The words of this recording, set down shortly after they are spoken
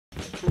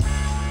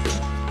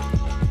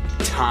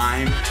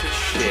time to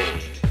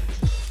shave.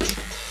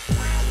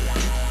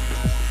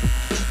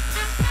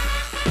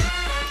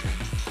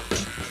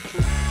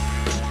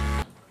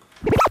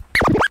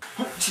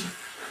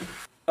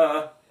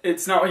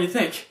 It's not what you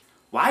think.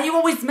 Why are you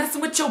always messing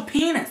with your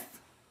penis?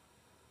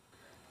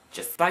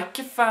 Just like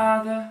your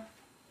father.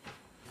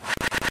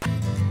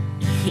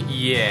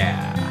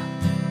 Yeah.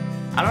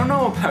 I don't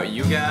know about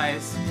you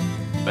guys,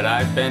 but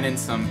I've been in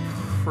some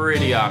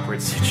pretty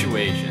awkward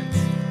situations.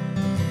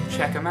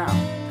 Check them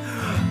out.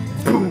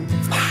 Boom!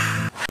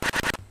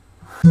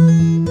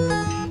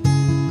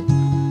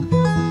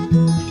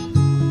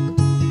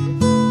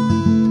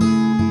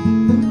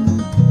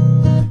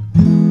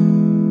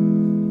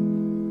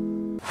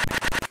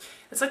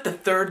 It's like the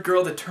third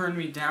girl to turn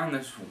me down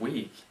this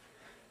week.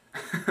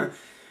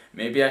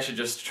 Maybe I should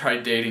just try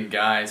dating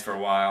guys for a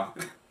while.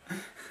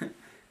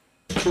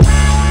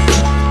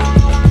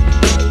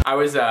 I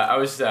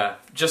was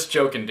just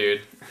joking,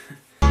 dude.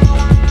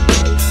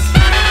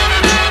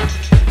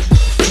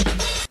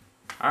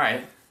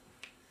 Alright.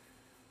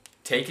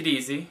 Take it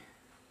easy.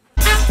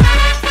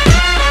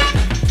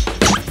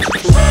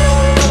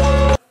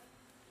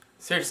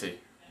 Seriously.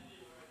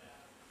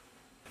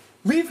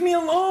 Leave me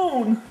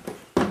alone!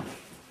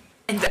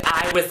 And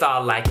I was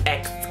all like,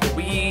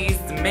 excuse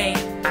me,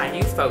 are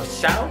you so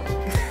show?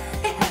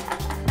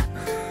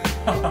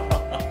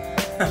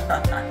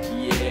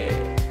 Yeah.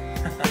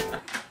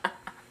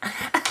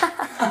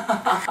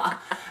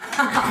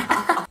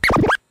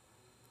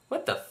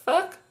 What the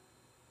fuck?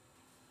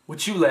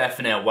 What you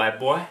laughing at, white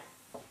boy?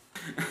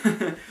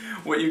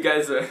 What you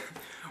guys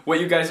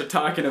are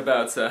talking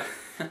about's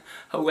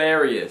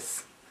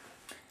hilarious.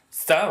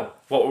 So,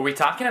 what were we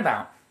talking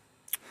about?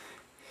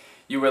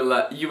 You were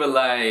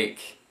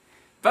like,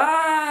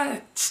 bah,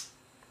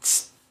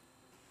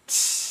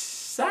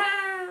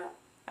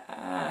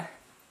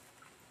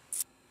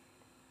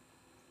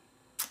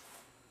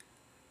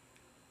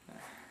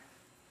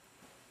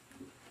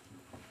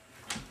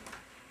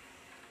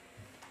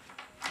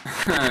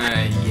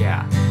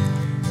 yeah.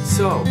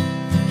 So,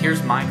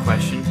 here's my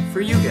question for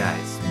you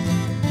guys.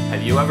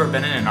 Have you ever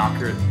been in an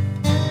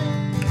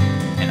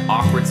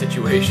awkward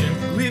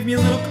situation? Leave me a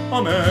little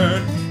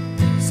comment!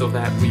 So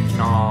that we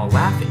can all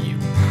laugh at you.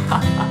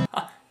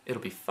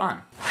 It'll be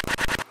fun.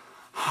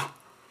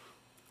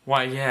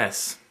 Why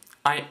yes,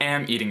 I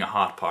am eating a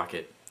Hot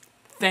Pocket.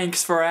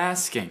 Thanks for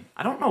asking.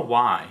 I don't know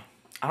why.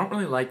 I don't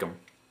really like them.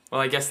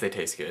 Well, I guess they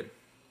taste good.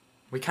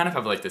 We kind of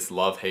have like this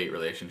love-hate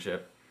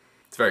relationship.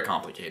 It's very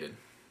complicated.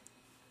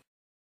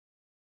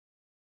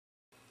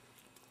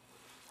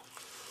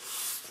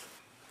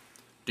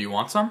 Do you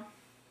want some?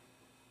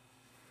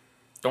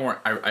 Don't worry,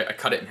 I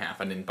cut it in half.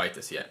 I didn't bite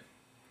this yet.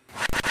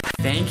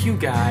 Thank you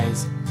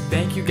guys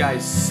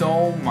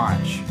so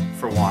much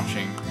for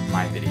watching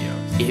my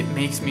videos. It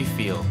makes me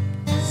feel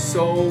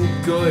so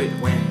good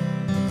when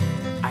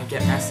I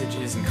get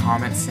messages and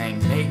comments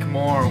saying, make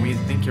more, we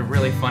think you're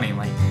really funny.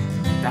 Like,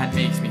 that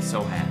makes me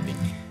so happy.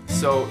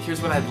 So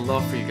here's what I'd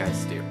love for you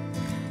guys to do.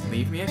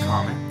 Leave me a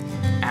comment.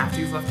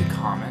 After you've left a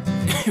comment,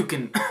 you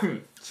can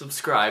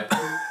subscribe.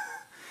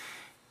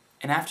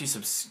 And after you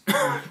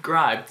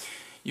subscribe,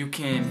 you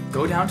can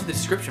go down to the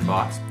description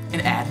box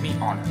and add me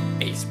on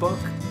Facebook.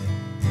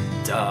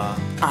 Duh.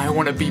 I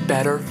want to be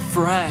better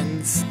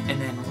friends. And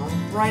then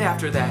right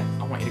after that,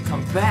 I want you to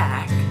come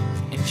back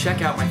and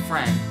check out my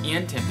friend,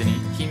 Ian Timpany.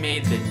 He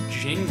made the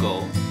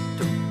jingle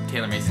to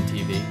Taylor Mason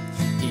TV.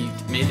 He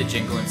made the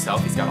jingle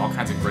himself. He's got all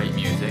kinds of great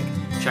music.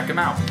 Check him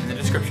out in the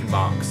description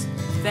box.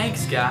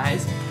 Thanks,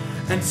 guys.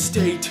 And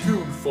stay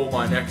tuned for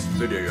my next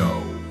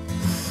video.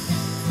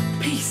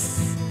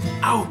 Peace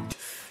out.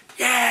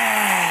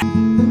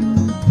 Yeah!